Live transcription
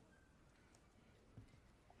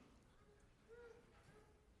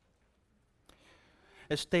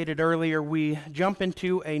as stated earlier, we jump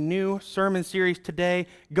into a new sermon series today,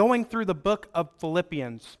 going through the book of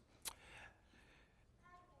Philippians.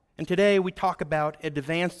 And today we talk about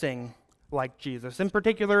advancing like Jesus, in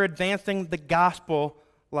particular, advancing the gospel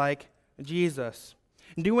like Jesus,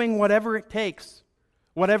 doing whatever it takes,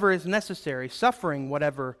 whatever is necessary, suffering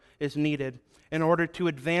whatever is needed in order to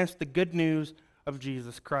advance the good news of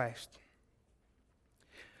Jesus Christ.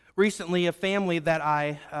 Recently, a family that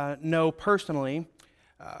I know personally,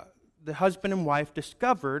 the husband and wife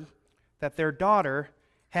discovered that their daughter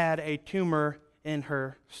had a tumor in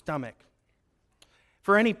her stomach.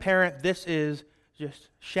 For any parent, this is just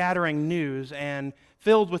shattering news and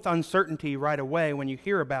filled with uncertainty right away when you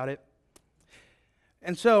hear about it.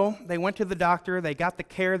 And so they went to the doctor, they got the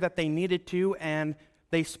care that they needed to, and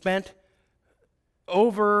they spent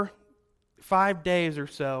over 5 days or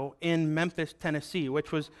so in Memphis, Tennessee,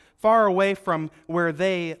 which was far away from where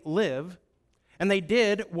they live. And they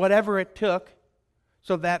did whatever it took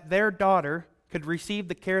so that their daughter could receive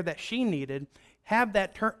the care that she needed, have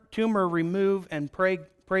that tumor removed, and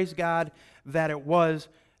praise God that it was,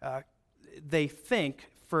 they think,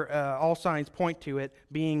 for all signs point to it,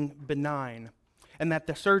 being benign. And that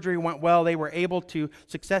the surgery went well. They were able to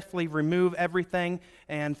successfully remove everything,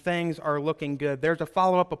 and things are looking good. There's a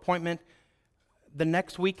follow-up appointment the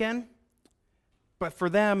next weekend, but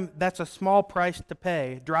for them, that's a small price to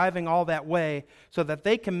pay, driving all that way so that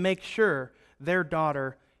they can make sure their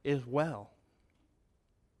daughter is well.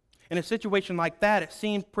 In a situation like that, it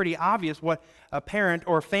seems pretty obvious what a parent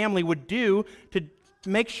or family would do to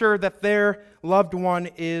make sure that their loved one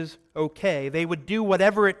is okay. They would do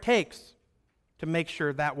whatever it takes to make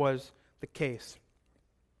sure that was the case.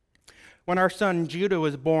 When our son Judah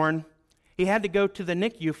was born, he had to go to the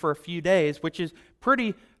NICU for a few days, which is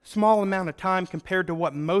pretty small amount of time compared to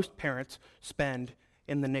what most parents spend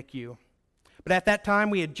in the NICU. But at that time,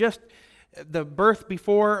 the birth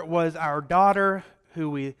before was our daughter, who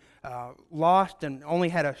we lost and only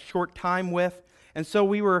had a short time with, and so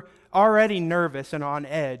we were already nervous and on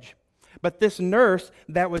edge. But this nurse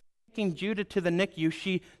that was taking Judah to the NICU,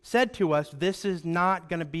 she said to us, "This is not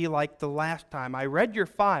going to be like the last time. I read your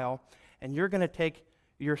file, and you're going to take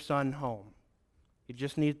your son home. He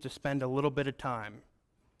just needs to spend a little bit of time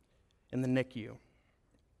in the NICU."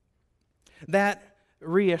 That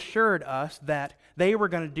reassured us that they were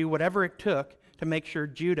going to do whatever it took to make sure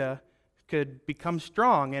Judah could become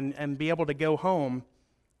strong and be able to go home.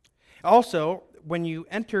 Also, when you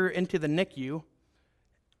enter into the NICU,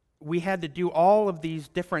 we had to do all of these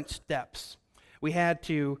different steps. We had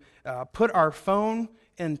to put our phone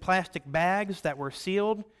in plastic bags that were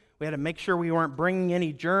sealed. We had to make sure we weren't bringing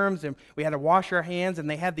any germs, and we had to wash our hands, and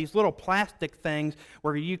they had these little plastic things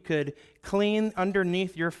where you could clean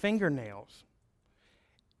underneath your fingernails.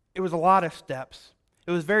 It was a lot of steps.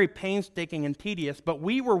 It was very painstaking and tedious, but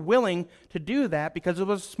we were willing to do that because it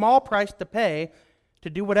was a small price to pay to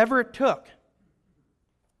do whatever it took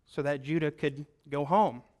so that Judah could go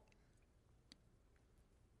home.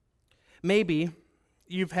 Maybe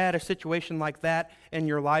you've had a situation like that in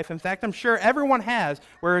your life. In fact, I'm sure everyone has,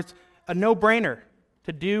 where it's a no-brainer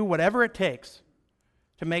to do whatever it takes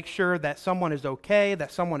to make sure that someone is okay,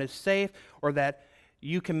 that someone is safe, or that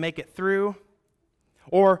you can make it through.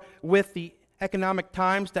 Or with the economic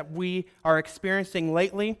times that we are experiencing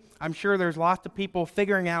lately, I'm sure there's lots of people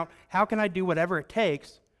figuring out, how can I do whatever it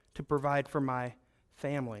takes to provide for my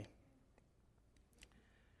family?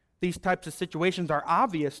 These types of situations are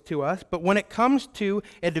obvious to us, but when it comes to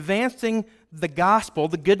advancing the gospel,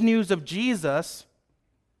 the good news of Jesus,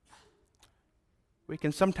 we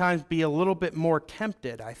can sometimes be a little bit more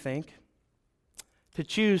tempted, I think, to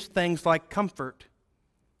choose things like comfort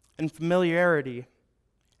and familiarity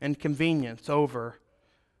and convenience over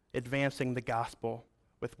advancing the gospel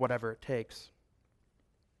with whatever it takes.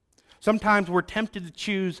 Sometimes we're tempted to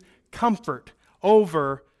choose comfort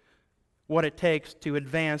over what it takes to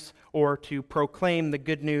advance or to proclaim the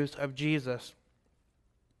good news of Jesus.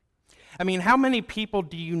 I mean, how many people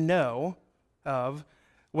do you know of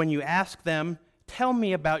when you ask them, "Tell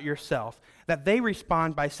me about yourself," that they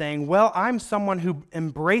respond by saying, "Well, I'm someone who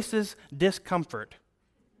embraces discomfort."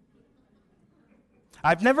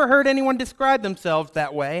 I've never heard anyone describe themselves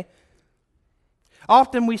that way.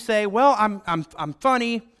 Often we say, "Well, I'm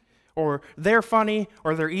funny," or "they're funny,"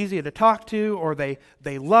 or "they're easy to talk to," or they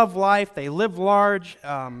love life, they live large,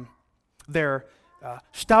 they're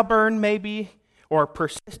stubborn maybe, or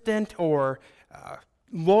persistent, or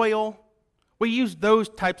loyal. We use those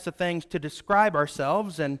types of things to describe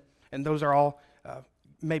ourselves, and those are all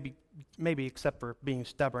maybe except for being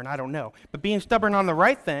stubborn, I don't know. But being stubborn on the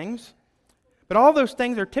right things, but all those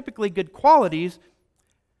things are typically good qualities,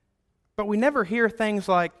 But we never hear things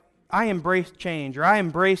like, I embrace change or I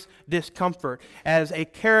embrace discomfort as a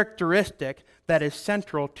characteristic that is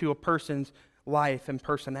central to a person's life and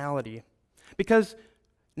personality. Because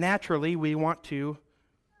naturally we want to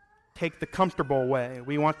take the comfortable way.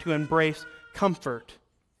 We want to embrace comfort.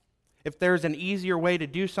 If there's an easier way to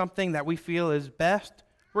do something that we feel is best,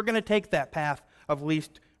 we're going to take that path of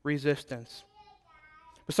least resistance.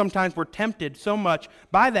 But sometimes we're tempted so much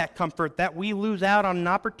by that comfort that we lose out on an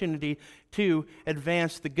opportunity to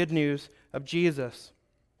advance the good news of Jesus.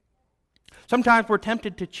 Sometimes we're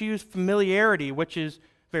tempted to choose familiarity, which is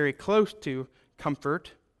very close to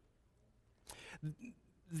comfort.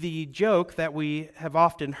 The joke that we have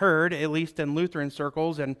often heard, at least in Lutheran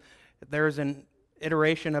circles, and there's an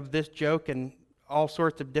iteration of this joke in all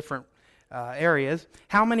sorts of different areas.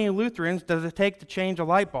 How many Lutherans does it take to change a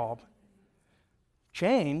light bulb?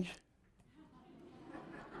 Change?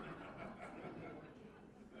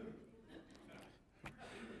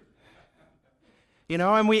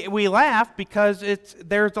 And we laugh because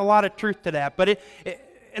there's a lot of truth to that. But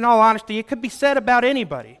in all honesty, it could be said about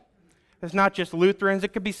anybody. It's not just Lutherans.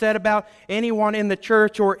 It could be said about anyone in the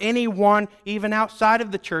church or anyone even outside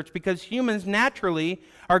of the church, because humans naturally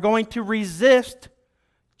are going to resist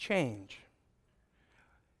change.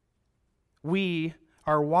 We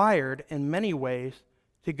are wired in many ways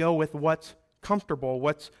to go with what's comfortable,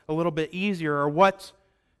 what's a little bit easier, or what's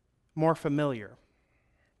more familiar.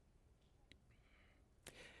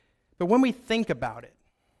 But when we think about it,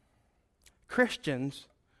 Christians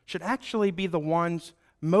should actually be the ones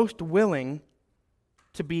most willing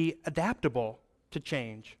to be adaptable to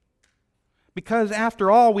change. Because after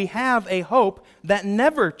all, we have a hope that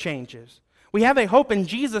never changes. We have a hope in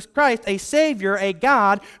Jesus Christ, a Savior, a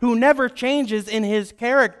God who never changes in His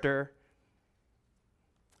character.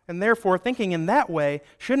 And therefore, thinking in that way,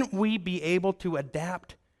 shouldn't we be able to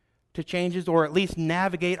adapt to changes, or at least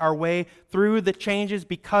navigate our way through the changes,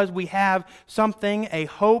 because we have something, a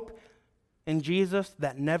hope in Jesus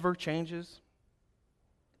that never changes?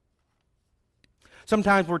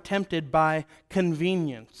 Sometimes we're tempted by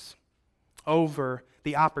convenience over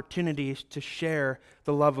the opportunities to share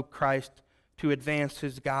the love of Christ, to advance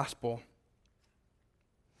His gospel.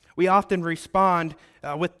 We often respond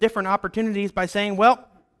with different opportunities by saying, well,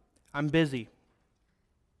 I'm busy.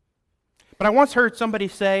 But I once heard somebody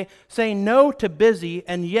say no to busy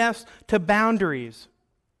and yes to boundaries.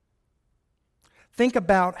 Think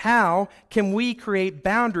about how can we create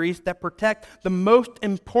boundaries that protect the most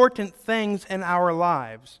important things in our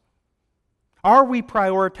lives. Are we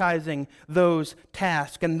prioritizing those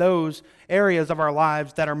tasks and those areas of our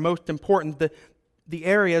lives that are most important, the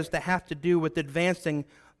areas that have to do with advancing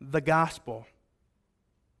the gospel?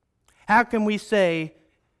 How can we say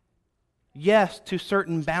yes to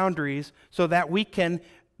certain boundaries so that we can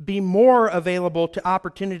be more available to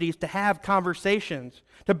opportunities to have conversations,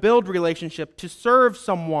 to build relationships, to serve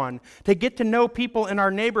someone, to get to know people in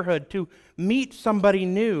our neighborhood, to meet somebody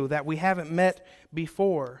new that we haven't met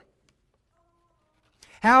before?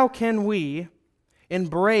 How can we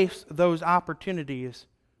embrace those opportunities?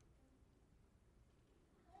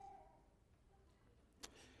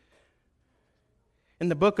 In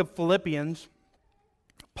the book of Philippians,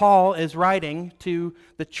 Paul is writing to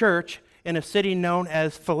the church in a city known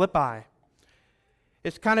as Philippi.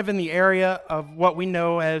 It's kind of in the area of what we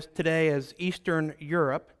know as today as Eastern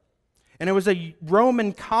Europe. And it was a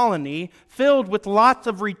Roman colony filled with lots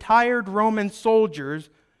of retired Roman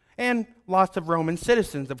soldiers and lots of Roman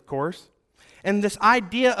citizens, of course. And this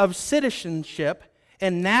idea of citizenship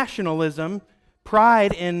and nationalism,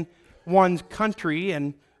 pride in one's country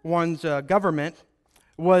and one's government,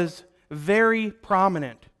 was very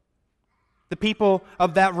prominent. The people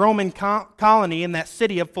of that Roman colony in that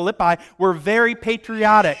city of Philippi were very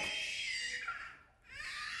patriotic.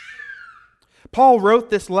 Paul wrote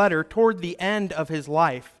this letter toward the end of his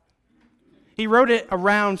life. He wrote it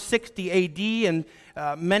around 60 AD,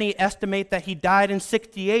 and many estimate that he died in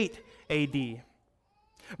 68 AD.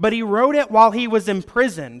 But he wrote it while he was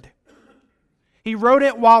imprisoned. He wrote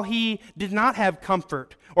it while he did not have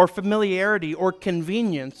comfort or familiarity or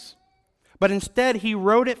convenience. But instead, he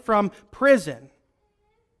wrote it from prison.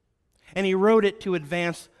 And he wrote it to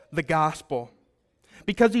advance the gospel.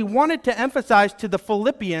 Because he wanted to emphasize to the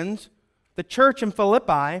Philippians, the church in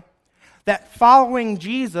Philippi, that following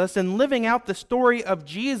Jesus and living out the story of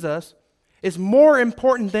Jesus is more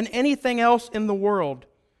important than anything else in the world,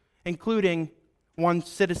 including one's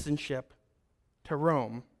citizenship to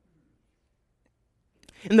Rome.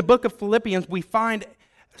 In the book of Philippians, we find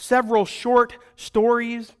several short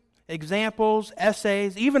stories, examples,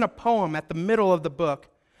 essays, even a poem at the middle of the book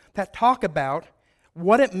that talk about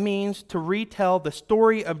what it means to retell the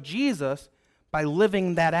story of Jesus by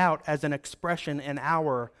living that out as an expression in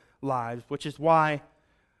our lives, which is why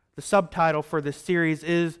the subtitle for this series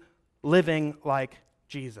is Living Like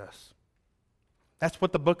Jesus. That's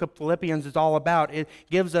what the book of Philippians is all about. It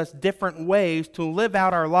gives us different ways to live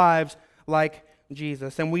out our lives like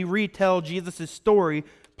Jesus. And we retell Jesus' story,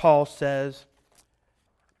 Paul says,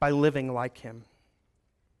 by living like him.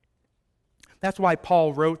 That's why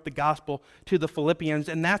Paul wrote the gospel to the Philippians,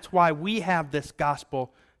 and that's why we have this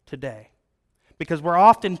gospel today. Because we're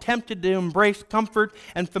often tempted to embrace comfort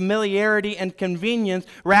and familiarity and convenience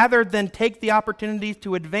rather than take the opportunities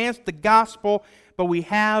to advance the gospel, but we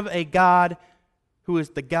have a God who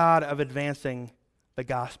is the God of advancing the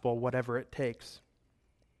gospel, whatever it takes.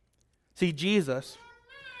 See, Jesus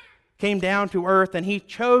came down to earth and he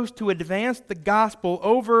chose to advance the gospel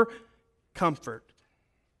over comfort.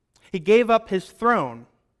 He gave up his throne.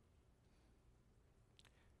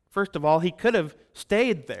 First of all, he could have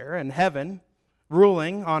stayed there in heaven,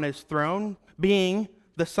 ruling on his throne, being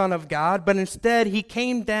the Son of God, but instead he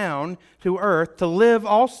came down to earth to live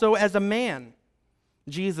also as a man,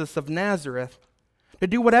 Jesus of Nazareth, to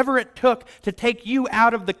do whatever it took to take you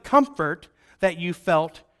out of the comfort that you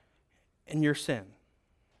felt in your sin,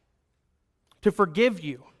 to forgive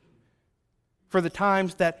you for the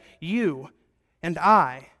times that you and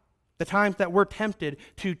I, the times that we're tempted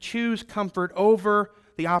to choose comfort over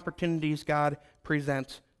the opportunities God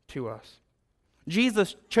presents to us.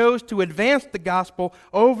 Jesus chose to advance the gospel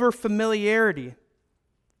over familiarity.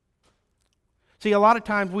 See, a lot of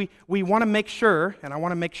times we want to make sure, and I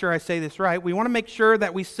want to make sure I say this right, we want to make sure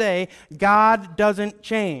that we say, God doesn't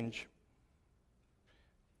change.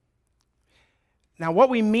 Now, what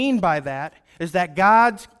we mean by that is that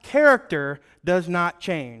God's character does not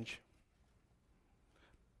change.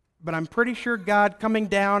 But I'm pretty sure God coming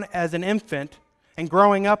down as an infant and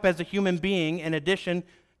growing up as a human being in addition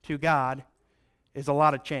to God is a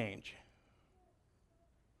lot of change.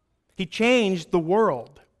 He changed the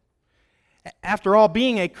world. After all,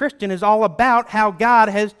 being a Christian is all about how God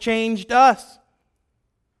has changed us.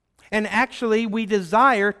 And actually, we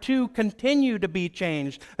desire to continue to be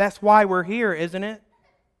changed. That's why we're here, isn't it?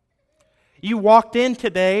 You walked in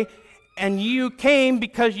today and you came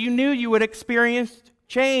because you knew you would experience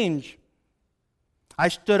change. I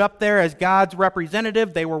stood up there as God's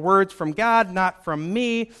representative. They were words from God, not from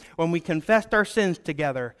me, when we confessed our sins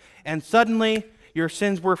together. And suddenly, your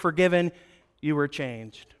sins were forgiven. You were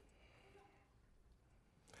changed.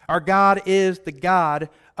 Our God is the God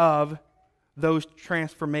of those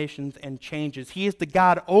transformations and changes. He is the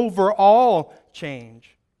God over all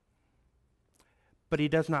change. But He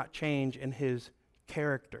does not change in His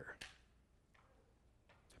character.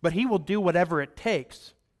 But He will do whatever it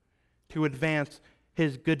takes to advance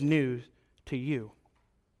His good news to you.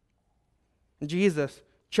 Jesus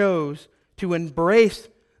chose to embrace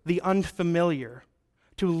the unfamiliar,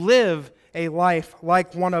 to live a life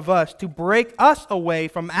like one of us, to break us away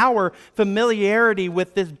from our familiarity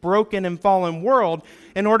with this broken and fallen world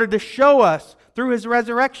in order to show us through His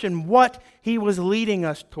resurrection what He was leading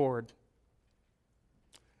us toward.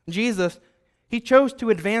 Jesus, He chose to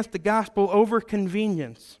advance the gospel over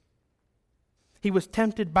convenience. He was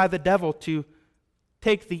tempted by the devil to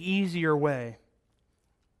take the easier way.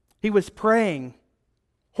 He was praying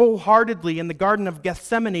wholeheartedly in the Garden of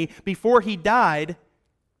Gethsemane before He died,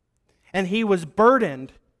 and He was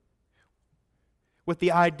burdened with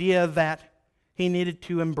the idea that He needed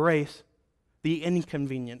to embrace the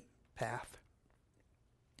inconvenient path.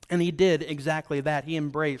 And He did exactly that. He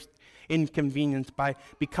embraced inconvenience by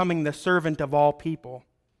becoming the servant of all people.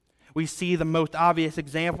 We see the most obvious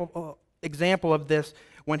example of this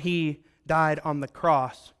when He died on the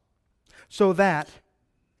cross, so that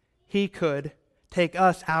He could take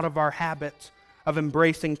us out of our habits of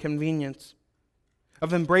embracing convenience,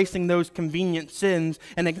 of embracing those convenient sins,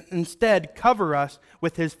 and instead cover us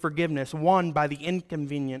with His forgiveness, won by the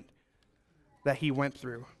inconvenient that He went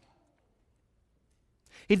through.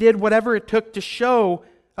 He did whatever it took to show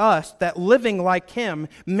us that living like Him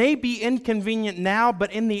may be inconvenient now,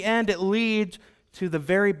 but in the end it leads to the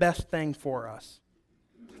very best thing for us.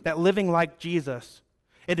 That living like Jesus,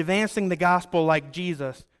 advancing the gospel like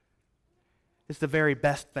Jesus, is the very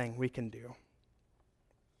best thing we can do.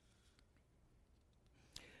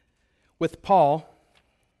 With Paul,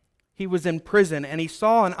 he was in prison and he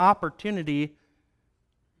saw an opportunity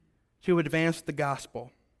to advance the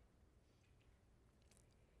gospel.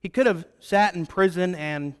 He could have sat in prison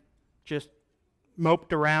and just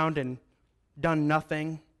moped around and done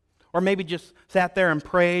nothing. Or maybe just sat there and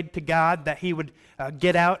prayed to God that he would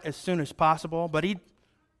get out as soon as possible. But he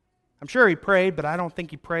I'm sure he prayed, but I don't think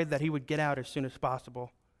he prayed that he would get out as soon as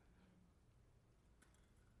possible.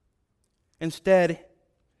 Instead,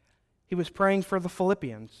 he was praying for the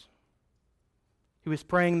Philippians. He was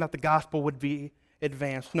praying that the gospel would be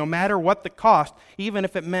advanced, no matter what the cost, even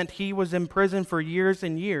if it meant he was in prison for years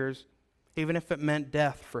and years, even if it meant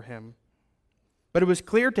death for him. But it was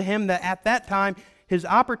clear to him that at that time, his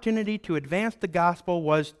opportunity to advance the gospel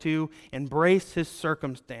was to embrace his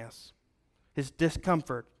circumstance, his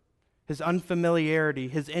discomfort, his unfamiliarity,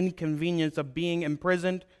 his inconvenience of being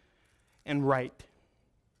imprisoned, and write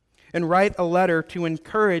a letter to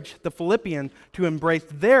encourage the Philippians to embrace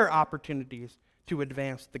their opportunities to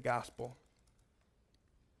advance the gospel.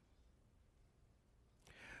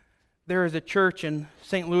 There is a church in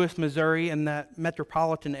St. Louis, Missouri, in that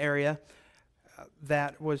metropolitan area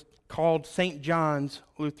that was called St. John's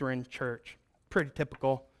Lutheran Church. Pretty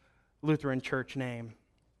typical Lutheran church name.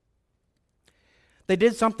 They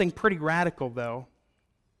did something pretty radical, though.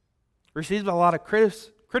 Received a lot of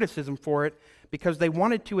criticism for it because they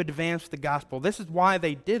wanted to advance the gospel. This is why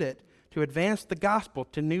they did it, to advance the gospel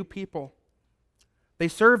to new people. They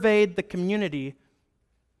surveyed the community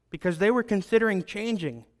because they were considering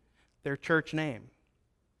changing their church name.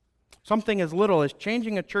 Something as little as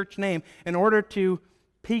changing a church name in order to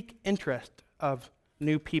pique interest of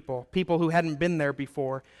new people who hadn't been there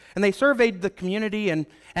before. And they surveyed the community and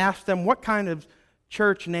asked them what kind of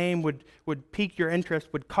church name would pique your interest,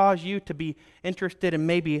 would cause you to be interested in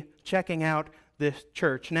maybe checking out this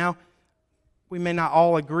church. Now, we may not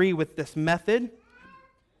all agree with this method,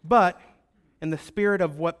 but in the spirit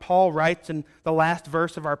of what Paul writes in the last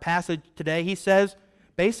verse of our passage today, he says,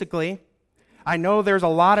 basically, I know there's a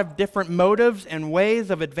lot of different motives and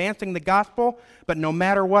ways of advancing the gospel, but no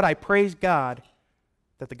matter what, I praise God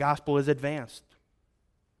that the gospel is advanced.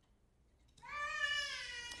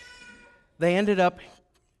 They ended up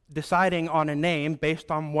deciding on a name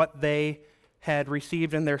based on what they had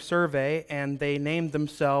received in their survey, and they named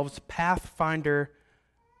themselves Pathfinder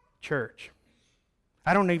Church.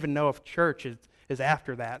 I don't even know if church is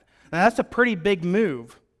after that. Now, that's a pretty big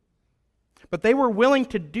move. But they were willing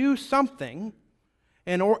to do something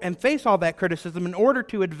and face all that criticism in order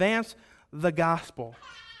to advance the gospel.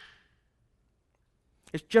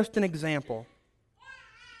 It's just an example.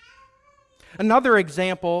 Another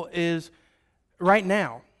example is right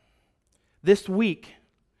now, this week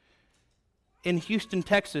in Houston,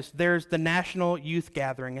 Texas, there's the National Youth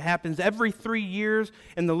Gathering. It happens every 3 years,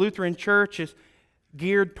 and the Lutheran Church is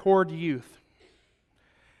geared toward youth.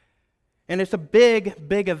 And it's a big,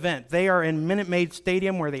 big event. They are in Minute Maid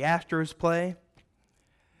Stadium where the Astros play.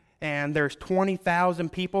 And there's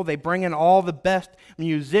 20,000 people. They bring in all the best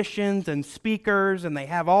musicians and speakers, and they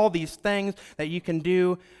have all these things that you can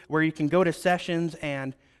do where you can go to sessions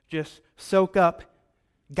and just soak up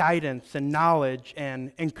guidance and knowledge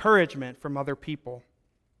and encouragement from other people.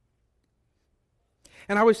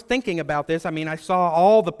 And I was thinking about this. I saw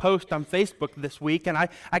all the posts on Facebook this week, and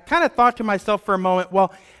I kind of thought to myself for a moment,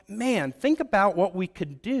 well, man, think about what we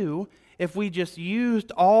could do if we just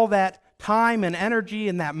used all that time and energy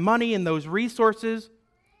and that money and those resources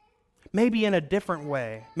maybe in a different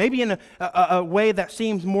way, maybe in a way that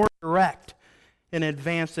seems more direct in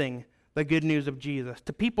advancing the good news of Jesus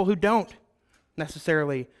to people who don't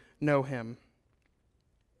necessarily know him.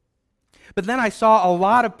 But then I saw a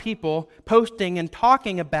lot of people posting and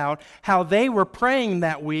talking about how they were praying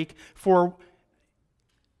that week for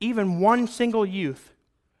even one single youth,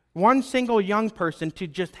 one single young person to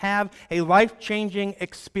just have a life-changing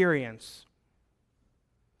experience.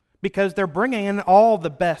 Because they're bringing in all the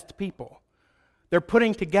best people. They're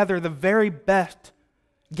putting together the very best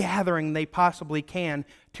gathering they possibly can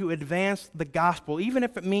to advance the gospel, even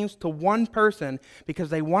if it means to one person, because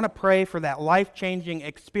they want to pray for that life-changing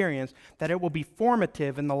experience, that it will be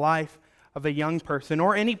formative in the life of a young person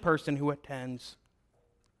or any person who attends.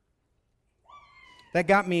 That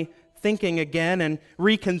got me thinking again and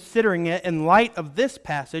reconsidering it in light of this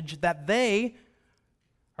passage, that they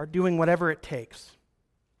are doing whatever it takes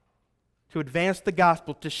to advance the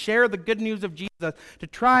gospel, to share the good news of Jesus, to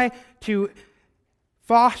try to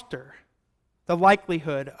foster the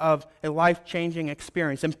likelihood of a life-changing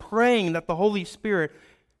experience, and praying that the Holy Spirit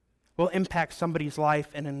will impact somebody's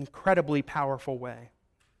life in an incredibly powerful way.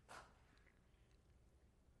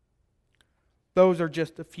 Those are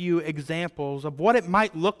just a few examples of what it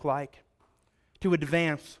might look like to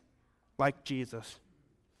advance like Jesus,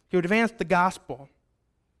 to advance the gospel.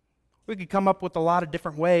 We could come up with a lot of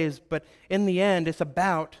different ways, but in the end, it's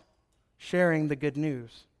about sharing the good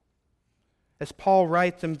news. As Paul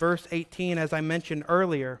writes in verse 18, as I mentioned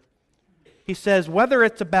earlier, he says, whether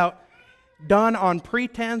it's about done on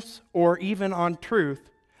pretense or even on truth,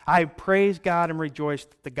 I praise God and rejoice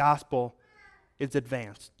that the gospel is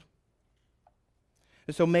advanced.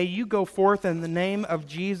 And so may you go forth in the name of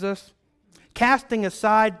Jesus, casting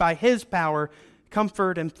aside by His power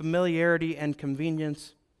comfort and familiarity and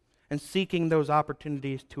convenience, and seeking those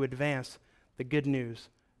opportunities to advance the good news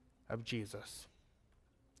of Jesus.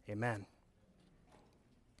 Amen.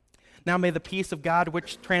 Now may the peace of God,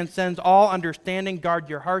 which transcends all understanding, guard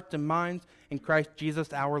your hearts and minds in Christ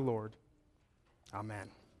Jesus our Lord. Amen.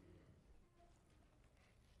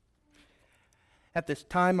 At this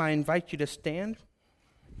time, I invite you to stand.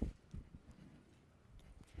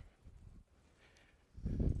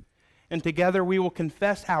 And together we will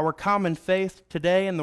confess our common faith today in the